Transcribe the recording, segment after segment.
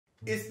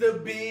It's the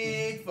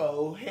big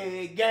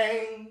forehead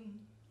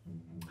gang.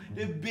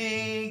 The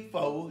big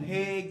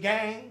forehead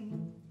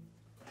gang.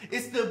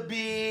 It's the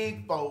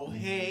big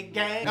forehead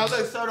gang. Now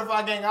look,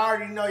 certified gang, I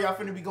already know y'all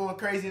finna be going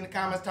crazy in the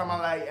comments talking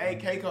about like, hey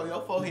Keiko,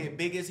 your forehead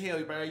big as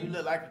hell, bro. You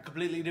look like a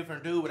completely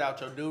different dude without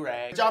your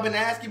do-rag. Y'all been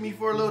asking me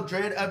for a little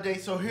dread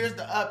update, so here's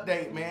the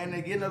update, man.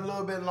 They're getting a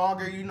little bit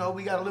longer, you know,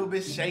 we got a little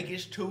bit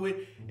shakish to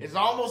it. It's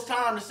almost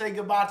time to say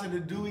goodbye to the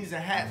dewies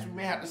and hats. We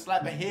may have to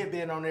slap a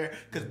headband on there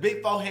because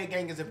big forehead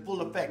gang is in full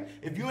effect.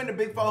 If you in the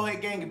big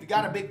forehead gang, if you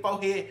got a big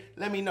forehead,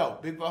 let me know.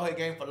 Big forehead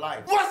gang for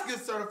life. What's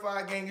good,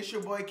 certified gang? It's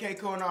your boy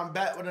Keiko and I'm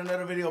back with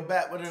another video,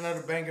 back with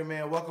another banger,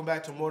 man. Welcome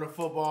back to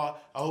MoreThanFootball.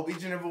 I hope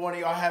each and every one of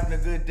y'all having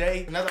a good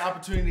day. Another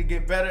opportunity to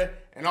get better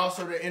and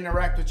also to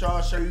interact with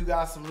y'all, show you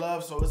guys some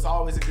love. So it's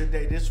always a good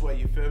day this way,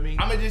 you feel me?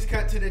 I'ma just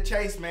cut to the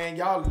chase, man.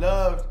 Y'all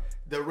loved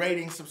the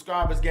rating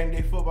subscribers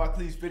Gameday football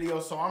cleats video,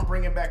 so I'm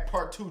bringing back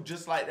part 2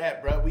 just like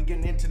that, bro. We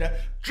getting into the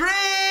drip,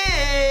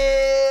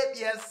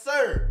 yes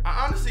sir.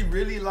 I honestly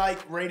really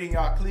like rating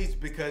y'all cleats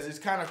because it's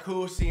kind of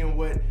cool seeing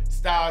what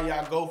style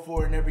y'all go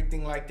for and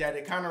everything like that.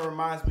 It kind of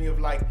reminds me of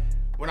like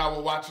when I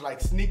would watch like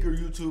sneaker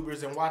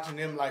YouTubers and watching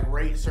them like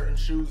rate certain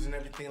shoes and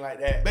everything like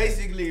that.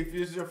 Basically, if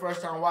this is your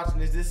first time watching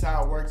this is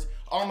how it works.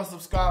 All my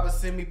subscribers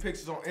send me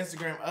pictures on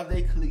Instagram of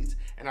their cleats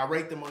and I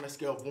rate them on a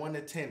scale of 1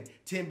 to 10.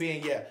 10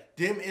 being, yeah,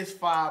 them is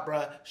 5,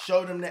 bruh.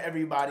 Show them to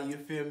everybody, you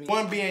feel me?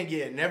 1 being,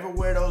 yeah, never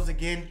wear those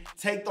again.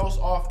 Take those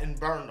off and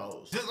burn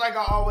those. Just like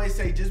I always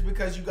say, just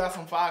because you got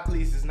some 5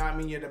 cleats does not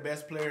mean you're the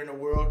best player in the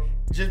world.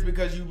 Just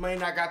because you may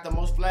not got the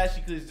most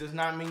flashy cleats does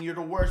not mean you're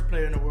the worst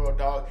player in the world,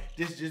 dog.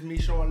 This is just me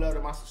showing love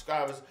to my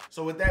subscribers.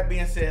 So with that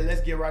being said,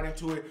 let's get right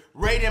into it.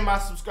 Rating my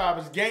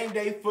subscribers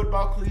Gameday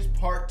football cleats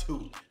part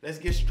 2. Let's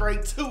get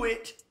straight to it.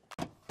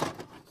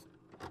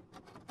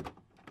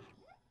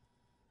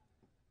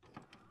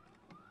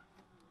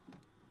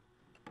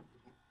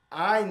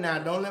 Alright, now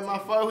don't let my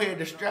forehead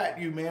distract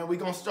you, man. We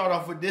gonna start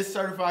off with this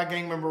certified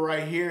gang member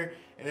right here,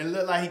 and it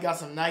looked like he got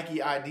some Nike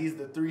IDs,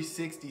 the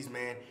 360s,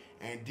 man.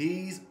 And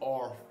these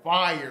are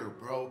fire,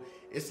 bro.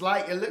 It's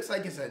like, it looks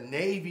like it's a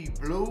navy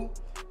blue,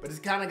 but it's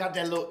kind of got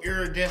that little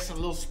iridescent,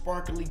 little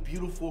sparkly,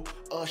 beautiful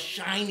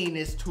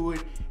shininess to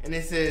it. And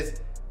it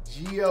says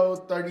Geo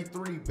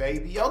 33,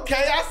 baby.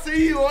 Okay, I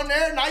see you on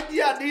there.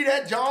 Nike ID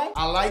that, John.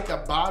 I like the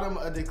bottom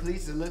of the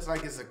cleats. It looks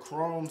like it's a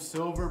chrome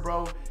silver,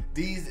 bro.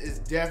 These is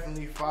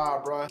definitely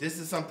fire, bro. This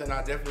is something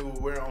I definitely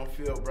would wear on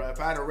field, bro. If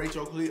I had to rate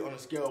your cleat on a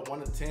scale of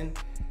 1 to 10,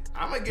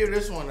 I'm gonna give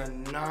this one a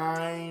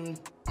 9.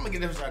 I'm gonna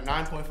give this a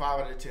 9.5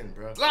 out of 10,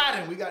 bro.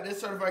 Sliding, we got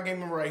this certified game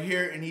member right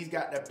here, and he's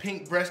got the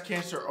pink breast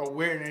cancer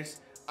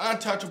awareness,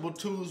 untouchable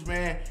tools,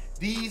 man.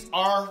 These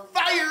are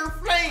fire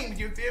flames,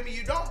 you feel me?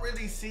 You don't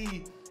really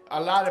see a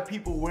lot of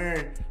people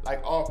wearing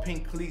like all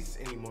pink cleats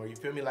anymore, you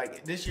feel me?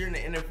 Like this year in the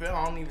NFL,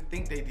 I don't even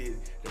think they did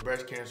the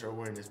breast cancer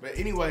awareness. But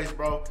anyways,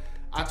 bro,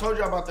 I told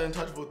you about the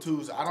untouchable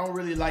tools. I don't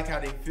really like how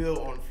they feel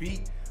on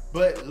feet,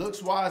 but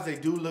looks wise, they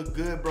do look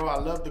good, bro. I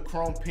love the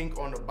chrome pink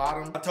on the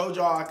bottom. I told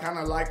y'all I kind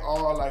of like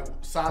all like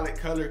solid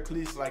color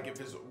cleats, like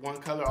if it's one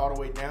color all the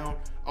way down.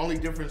 Only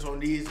difference on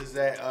these is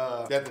that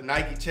that the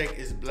Nike check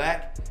is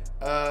black.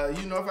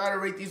 You know, if I had to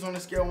rate these on a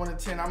scale of 1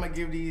 to 10, I'm gonna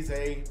give these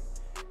a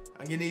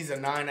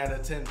 9 out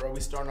of 10, bro. We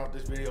starting off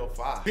this video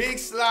 5. Big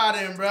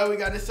sliding, bro. We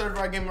got this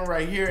certified gamer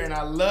right here, and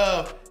I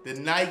love the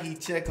Nike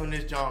check on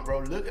this John,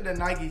 bro. Look at the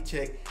Nike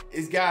check.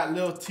 It's got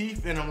little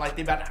teeth in them, like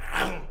they about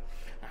to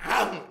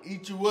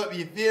eat you up,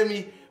 you feel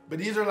me? But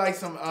these are like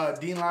some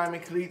D lineman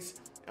cleats.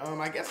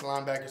 I guess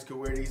linebackers could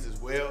wear these as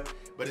well.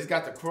 But it's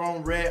got the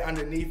chrome red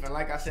underneath, and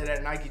like I said,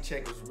 that Nike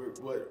check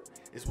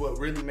is what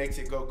really makes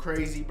it go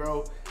crazy,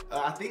 bro.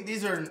 I think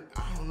these are,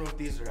 I don't know if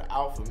these are the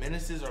Alpha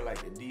Menaces or like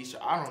the D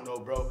shot. I don't know,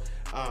 bro.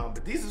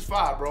 But these is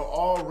fire, bro.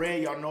 All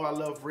red. Y'all know I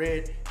love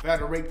red. If I had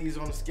to rate these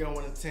on a scale of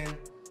 1 to 10,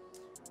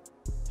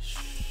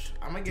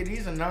 I'm gonna give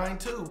these a 9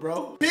 too,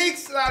 bro. Big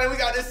slider. We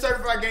got this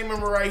certified game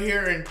member right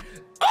here, and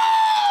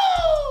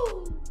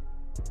oh!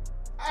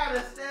 I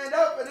gotta stand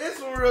up for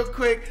this one real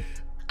quick.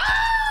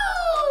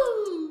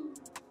 Oh!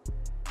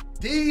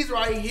 These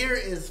right here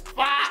is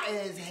fire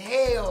as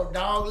hell,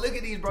 dog. Look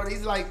at these, bro.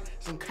 These like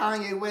some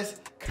Kanye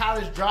West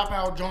college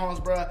dropout Johns,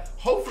 bro.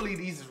 Hopefully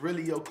these is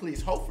really your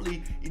cleats.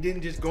 Hopefully you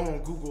didn't just go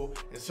on Google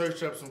and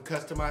search up some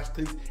customized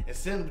cleats and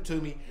send them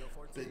to me.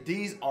 But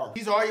these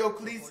are your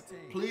cleats.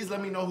 Please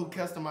let me know who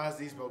customized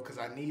these, bro, because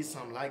I need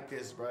some like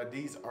this, bro.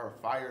 These are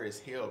fire as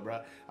hell,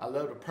 bro. I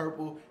love the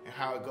purple and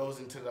how it goes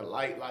into the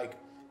light, like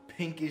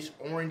pinkish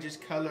orangish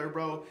color,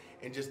 bro,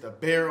 and just the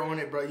bear on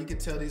it, bro. You can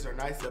tell these are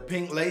nice. The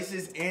pink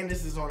laces, and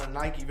this is on a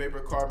Nike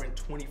Vapor Carbon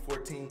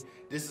 2014.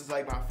 This is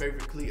like my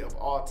favorite cleat of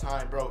all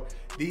time, bro.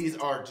 These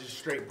are just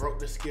straight broke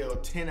the scale.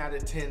 10 out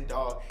of 10,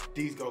 dog.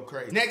 These go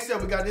crazy. Next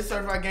up, we got this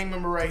certified gang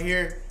member right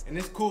here, and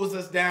this cools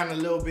us down a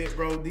little bit,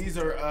 bro. These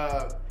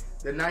are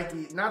the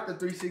Nike, not the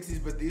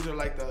 360s, but these are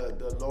like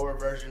the lower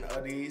version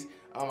of these.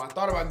 I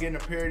thought about getting a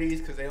pair of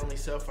these because they only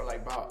sell for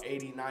like about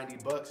 80, 90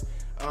 bucks.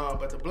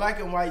 But the black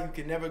and white, you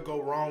can never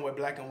go wrong with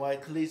black and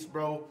white cleats,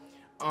 bro.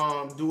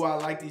 Do I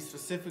like these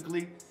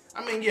specifically?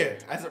 I mean, yeah,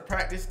 as a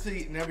practice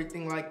cleat and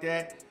everything like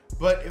that.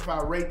 But if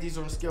I rate these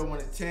on a scale of 1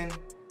 to 10,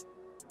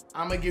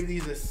 I'm gonna give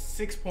these a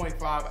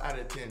 6.5 out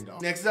of 10,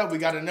 dog. Next up, we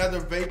got another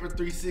Vapor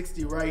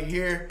 360 right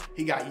here.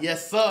 He got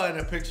yes sir in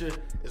the picture.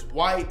 It's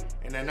white,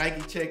 and the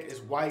Nike check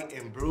is white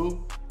and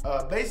blue.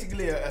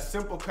 Basically a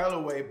simple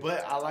colorway,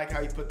 but I like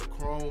how you put the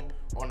chrome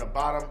on the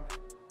bottom.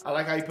 I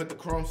like how you put the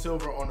chrome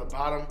silver on the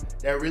bottom.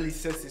 That really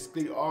sets this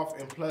cleat off,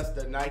 and plus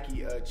the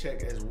Nike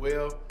check as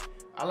well.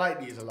 I like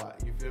these a lot,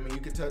 you feel me? You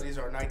can tell these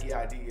are Nike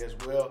ID as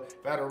well.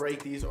 If I had to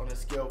rate these on a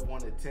scale of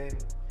 1 to 10,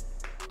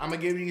 I'm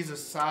gonna give these a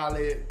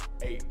solid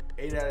 8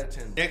 out of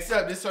 10. Next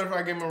up, this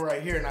certified gamer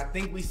right here, and I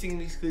think we seen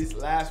these cleats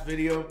last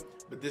video,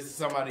 but this is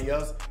somebody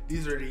else.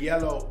 These are the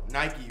yellow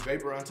Nike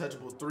Vapor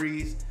Untouchable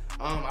 3s.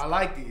 I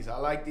like these. I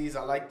like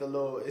the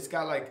little, it's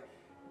got like,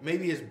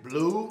 maybe it's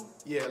blue.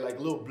 Yeah, like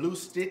little blue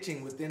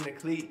stitching within the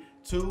cleat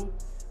too.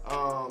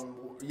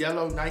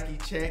 Yellow Nike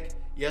check,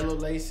 yellow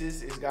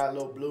laces. It's got a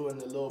little blue in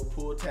the little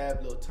pull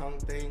tab, little tongue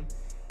thing.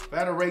 If I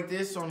had to rate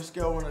this on a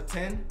scale of 1 to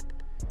 10,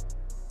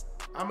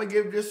 I'm gonna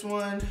give this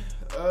one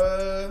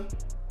a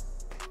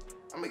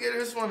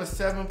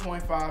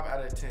 7.5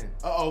 out of 10.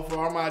 Uh-oh, for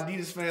all my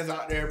Adidas fans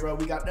out there, bro,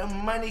 we got the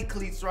money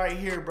cleats right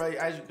here, bro.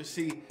 As you can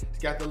see, it's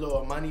got the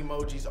little money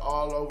emojis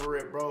all over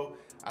it, bro.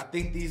 I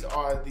think these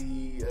are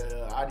the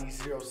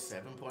ID0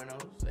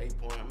 7.0s,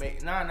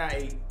 8.0, nah, not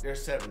 8, they're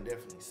 7,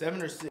 definitely,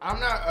 7 or 6. I'm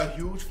not a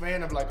huge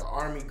fan of like an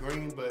army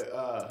green, but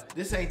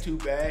this ain't too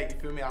bad, you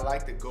feel me? I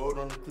like the gold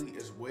on the cleat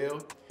as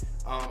well.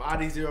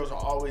 ID0s are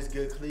always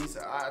good cleats.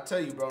 I tell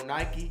you, bro,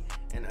 Nike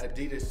and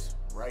Adidas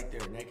right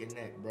there, neck and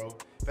neck, bro.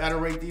 If I had to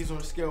rate these on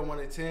a scale of 1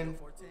 to 10,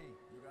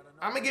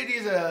 I'm gonna give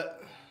these a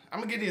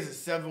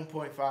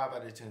 7.5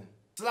 out of 10.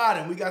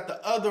 Sliding, we got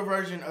the other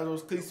version of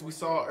those cleats we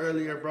saw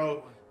earlier,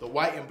 bro, the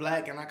white and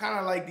black, and I kind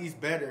of like these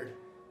better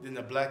than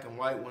the black and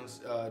white ones,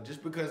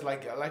 just because,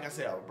 like I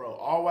said, bro,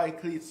 all white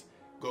cleats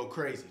go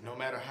crazy, no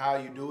matter how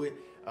you do it.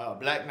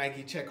 Black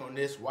Nike check on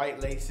this,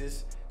 white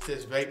laces,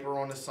 says Vapor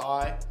on the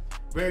side.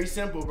 Very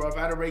simple, bro. If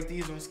I had to rate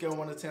these on a scale of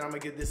 1 to 10, I'm gonna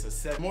give this a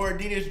 7. More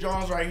Adidas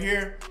Johns right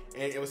here,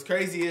 and it was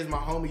crazy is my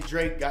homie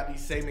Drake got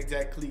these same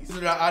exact cleats. These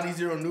are the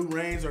ID0 New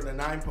Reigns, or the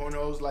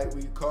 9.0s like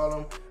we call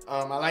them.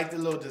 I like the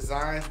little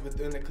designs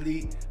within the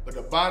cleat, but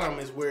the bottom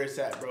is where it's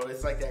at, bro.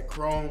 It's like that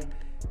chrome,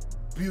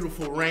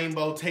 beautiful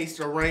rainbow, taste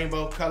of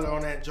rainbow color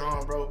on that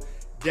John, bro.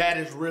 That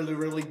is really,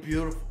 really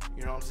beautiful.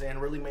 You know what I'm saying? It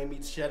really made me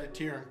shed a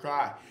tear and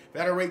cry. If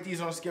I had to rate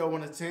these on a scale of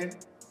 1 to 10,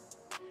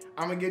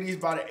 I'm gonna give these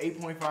about an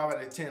 8.5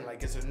 out of 10.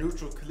 Like, it's a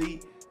neutral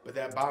cleat, but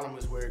that bottom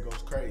is where it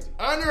goes crazy.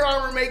 Under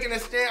Armour making a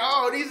stand.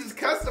 Oh, these is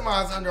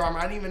customized Under Armour.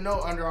 I didn't even know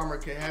Under Armour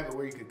could have it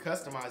where you could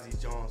customize these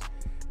Jones.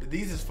 But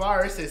these is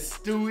fire. It says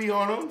Stewie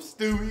on them.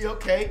 Stewie,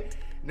 okay.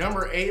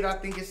 Number 8, I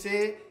think it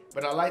said.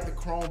 But I like the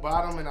chrome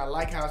bottom, and I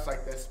like how it's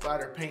like that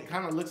splatter paint.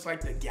 Kind of looks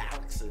like the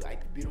galaxy,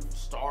 like the beautiful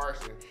stars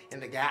in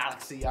the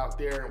galaxy out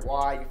there, and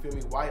why, you feel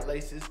me, white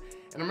laces.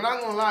 And I'm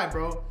not gonna lie,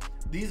 bro,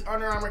 these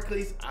Under Armour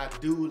cleats, I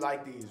do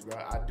like these, bro.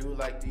 I do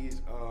like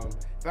these.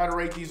 If I had to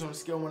rate these on a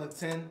scale of 1 to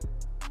 10,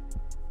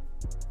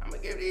 I'm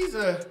gonna give these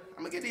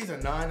a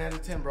 9 out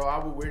of 10, bro. I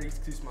would wear these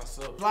cleats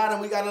myself. Sliding,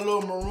 we got a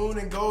little maroon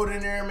and gold in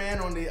there, man,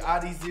 on the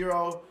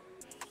ID0.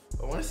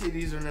 I wanna see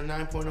these are the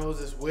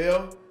 9.0s as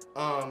well.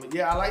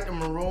 Yeah, I like the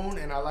maroon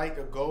and I like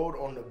the gold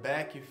on the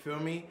back, you feel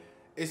me?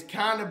 It's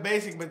kind of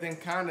basic, but then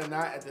kind of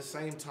not at the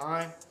same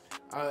time.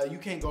 You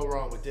can't go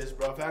wrong with this,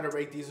 bro. If I had to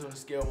rate these on a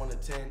scale of 1 to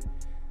 10,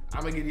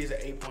 I'm gonna give these an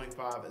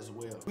 8.5 as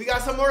well. We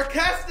got some more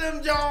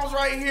custom Jones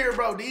right here,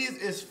 bro. These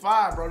is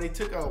fire, bro. They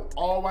took a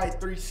all white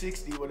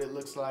 360, what it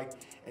looks like,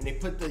 and they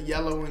put the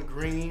yellow and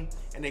green,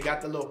 and they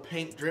got the little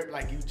paint drip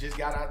like you just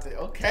got out there.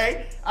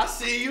 Okay, I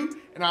see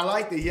you. And I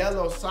like the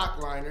yellow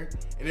sock liner.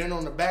 And then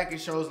on the back, it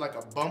shows like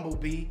a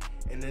bumblebee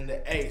and then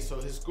the A. So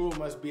his school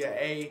must be an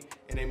A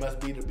and they must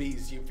be the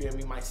B's. You feel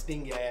me? Might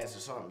sting your ass or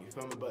something. You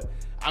feel me? But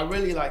I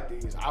really like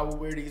these. I will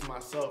wear these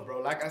myself, bro.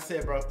 Like I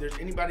said, bro, if there's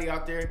anybody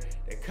out there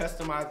that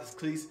customizes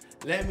cleats,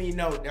 let me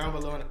know down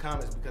below in the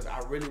comments, because I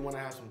really want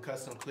to have some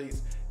custom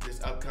cleats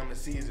this upcoming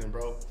season,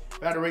 bro.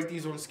 If I had to rate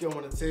these on a scale of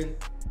 1 to 10,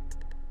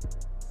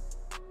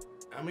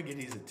 I'm gonna give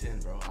these a 10,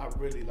 bro. I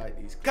really like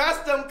these.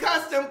 Custom.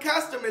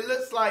 It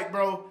looks like,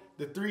 bro,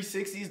 the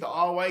 360s, the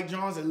all-white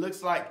Johns, it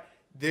looks like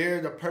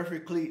they're the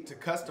perfect cleat to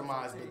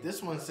customize. But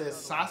this one says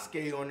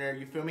Sasuke on there,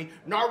 you feel me?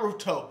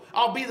 Naruto.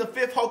 I'll be the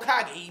 5th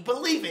Hokage.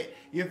 Believe it.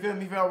 You feel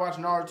me? If y'all watch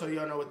Naruto,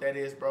 y'all know what that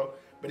is, bro.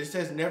 But it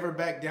says never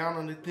back down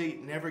on the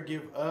cleat, never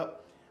give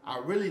up. I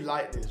really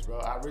like this, bro.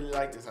 I really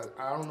like this.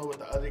 I don't know what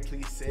the other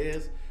cleat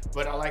says,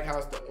 but I like how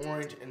it's the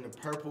orange and the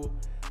purple.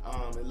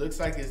 It looks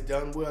like it's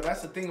done well.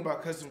 That's the thing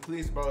about custom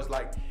cleats, bro. It's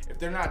like, if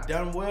they're not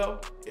done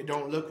well, it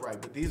don't look right.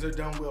 But these are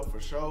done well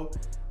for sure.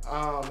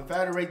 If I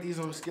had to rate these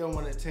on a scale of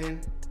 1 to 10,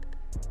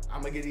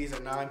 I'm gonna give these a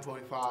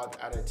 9.5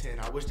 out of 10.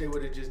 I wish they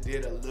would have just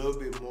did a little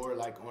bit more,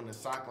 like on the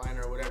sock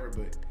liner or whatever,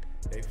 but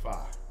they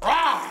fire.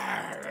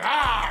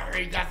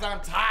 He got some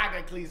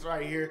tiger cleats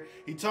right here.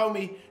 He told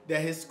me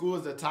that his school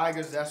is the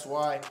Tigers. That's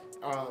why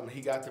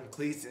he got them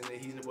cleats and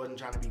he wasn't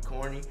trying to be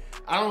corny.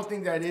 I don't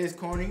think that is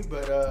corny,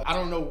 but I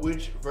don't know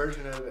which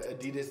version of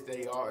Adidas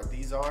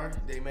these are.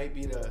 These may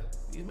be the,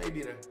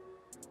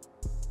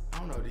 I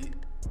don't know,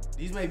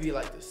 these may be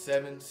like the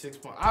 6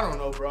 point, I don't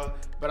know, bro.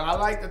 But I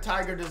like the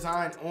tiger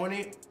design on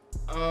it,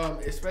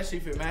 especially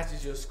if it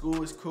matches your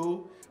school, it's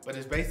cool. But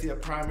it's basically a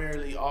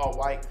primarily all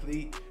white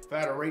cleat. If I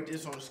had to rate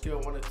this on a scale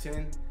of 1 to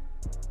 10,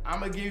 I'm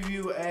gonna give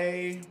you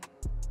an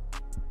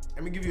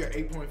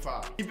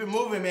 8.5. Keep it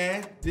moving,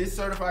 man. This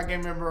certified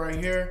game member right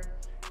here,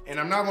 and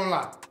I'm not gonna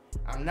lie,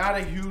 I'm not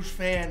a huge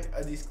fan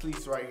of these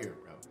cleats right here,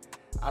 bro.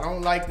 I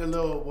don't like the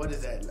little, what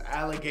is that,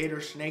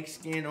 alligator snake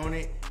skin on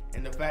it,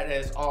 and the fact that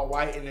it's all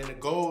white, and then the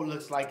gold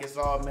looks like it's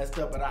all messed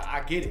up, but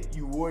I get it.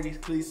 You wore these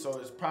cleats, so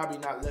it's probably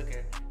not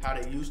looking how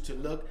they used to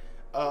look.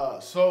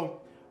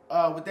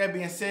 With that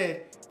being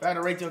said, if I had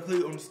to rate your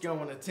cleat on a scale of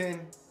 1 to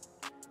 10,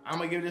 I'm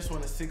gonna give this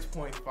one a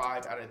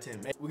 6.5 out of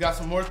 10. Man, we got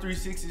some more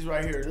 360s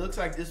right here. It looks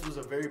like this was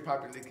a very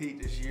popular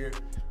cleat this year.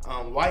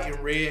 White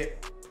and red.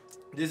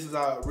 This is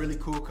a really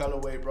cool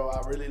colorway, bro.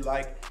 I really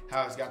like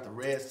how it's got the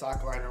red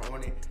sock liner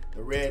on it,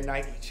 the red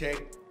Nike check,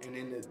 and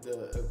then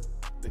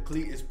the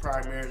cleat is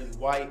primarily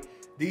white.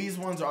 These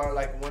ones are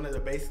like one of the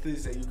base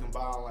cleats that you can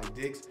buy on like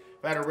Dick's.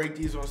 If I had to rate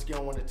these on a scale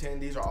of 1 to 10,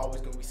 these are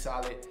always gonna be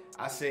solid.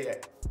 I say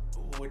it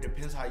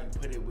depends how you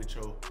put it with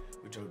your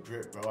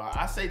drip, bro.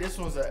 I say this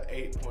one's an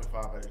 8.5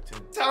 out of 10.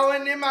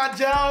 Throwing in my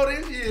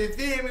Jordans, you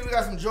feel me? We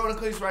got some Jordan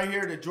cleats right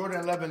here, the Jordan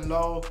 11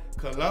 Low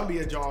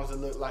Columbia Jones it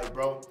look like,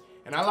 bro.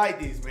 And I like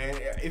these, man.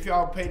 If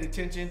y'all paid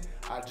attention,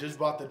 I just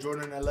bought the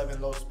Jordan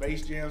 11 Low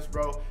Space Jams,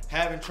 bro.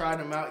 Haven't tried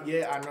them out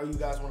yet. I know you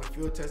guys want a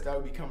field test. That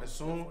will be coming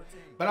soon.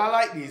 But I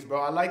like these,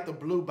 bro. I like the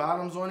blue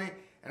bottoms on it.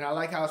 And I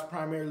like how it's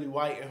primarily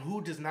white. And who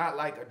does not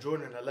like a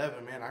Jordan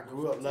 11, man? I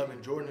grew up loving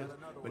Jordans,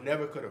 but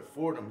never could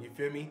afford them. You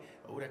feel me?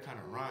 Oh, that kind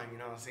of rhyme, you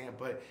know what I'm saying?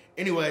 But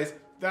anyways,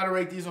 if I had to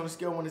rate these on a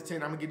scale of 1 to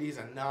 10, I'm going to give these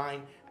a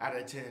 9 out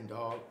of 10,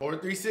 dog. More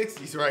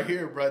 360s right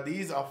here, bro.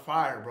 These are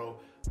fire, bro.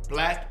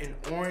 Black and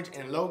orange.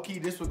 And low-key,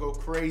 this would go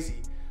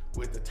crazy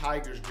with the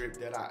Tigers drip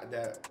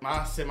that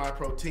my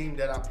semi-pro team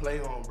that I play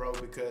on, bro,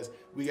 because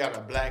we got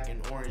a black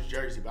and orange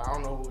jersey. But I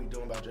don't know what we're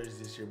doing about jerseys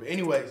this year. But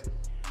anyways,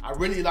 I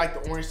really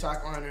like the orange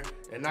sock liner.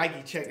 The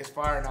Nike check is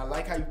fire, and I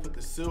like how you put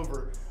the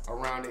silver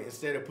around it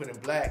instead of putting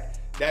black.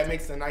 That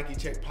makes the Nike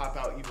check pop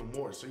out even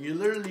more. So you're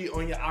literally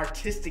on your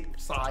artistic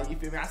side, you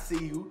feel me? I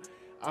see you.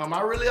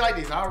 I really like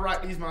these. I'll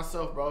rock these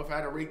myself, bro. If I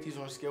had to rate these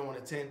on a scale of 1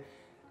 to 10,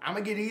 I'm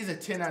gonna give these a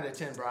 10 out of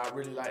 10, bro. I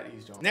really like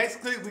these, John.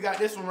 Next cleat, we got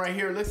this one right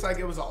here. It looks like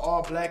it was an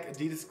all black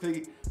Adidas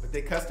cleat, but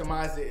they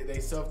customized it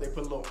themselves. They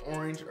put a little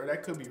orange, or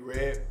that could be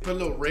red. Put a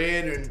little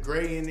red and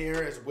gray in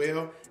there as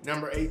well.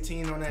 Number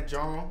 18 on that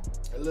John.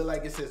 It look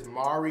like it says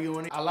Mario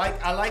on it. I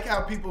like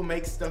how people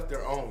make stuff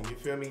their own, you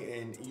feel me?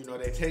 And you know,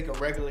 they take a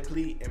regular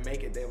cleat and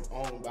make it their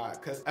own by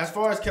it. Cause as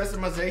far as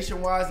customization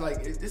wise,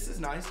 like this is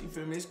nice, you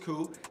feel me? It's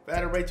cool. If I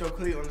had to rate your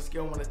cleat on a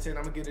scale of 1 to 10,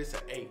 I'm gonna give this an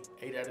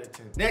 8 out of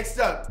 10. Next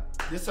up,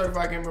 this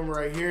certified game member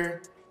right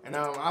here. And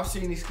I've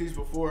seen these cleats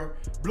before.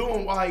 Blue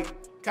and white,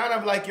 kind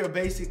of like your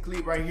basic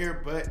cleat right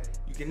here, but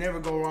you can never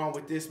go wrong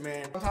with this,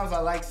 man. Sometimes I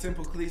like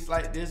simple cleats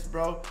like this,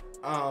 bro.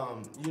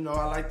 You know,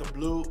 I like the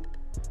blue.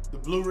 The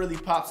blue really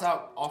pops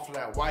out off of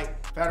that white.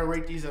 If I had to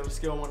rate these on a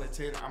scale of 1 to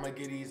 10, I'm gonna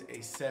give these a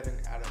 7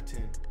 out of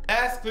 10.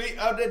 Last cleat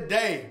of the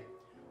day.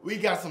 We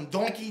got some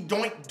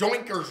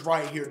doinkers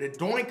right here. The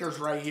doinkers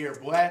right here,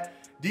 boy.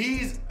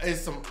 These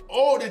is some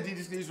old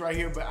Adidas cleats right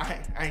here, but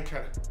I ain't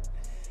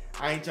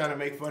trying to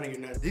make fun of you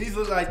nothing. These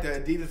look like the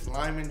Adidas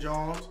Lyman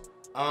Jones.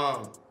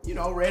 You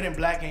know, red and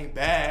black ain't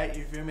bad.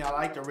 You feel me? I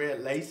like the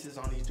red laces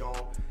on these Jones.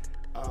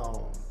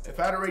 If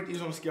I had to rate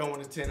these on a scale of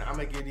 1 to 10, I'm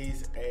gonna give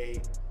these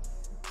a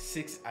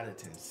 6 out of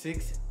 10.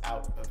 6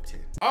 out of 10.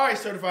 All right,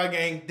 certified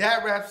gang,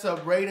 that wraps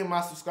up rating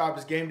my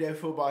subscribers Game Day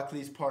Football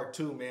Cleats Part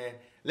 2, man.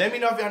 Let me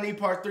know if y'all need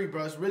Part 3,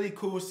 bro. It's really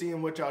cool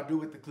seeing what y'all do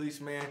with the cleats,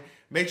 man.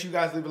 Make sure you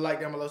guys leave a like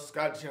down below.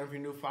 Subscribe to the channel if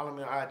you're new. Follow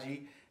me on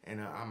IG, and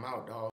I'm out, dog.